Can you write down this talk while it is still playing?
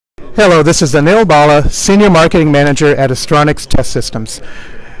Hello, this is Anil Bala, Senior Marketing Manager at Astronics Test Systems.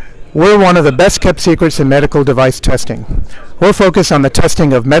 We're one of the best kept secrets in medical device testing. We're focused on the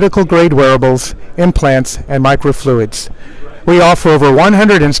testing of medical grade wearables, implants, and microfluids. We offer over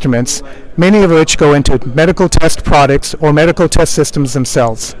 100 instruments, many of which go into medical test products or medical test systems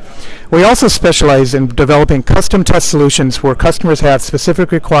themselves. We also specialize in developing custom test solutions where customers have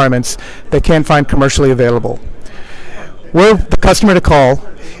specific requirements they can't find commercially available. We're the customer to call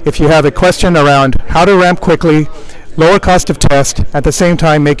if you have a question around how to ramp quickly, lower cost of test, at the same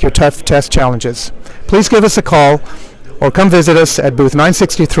time make your tough test challenges. Please give us a call or come visit us at booth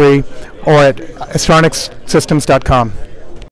 963 or at astronicssystems.com.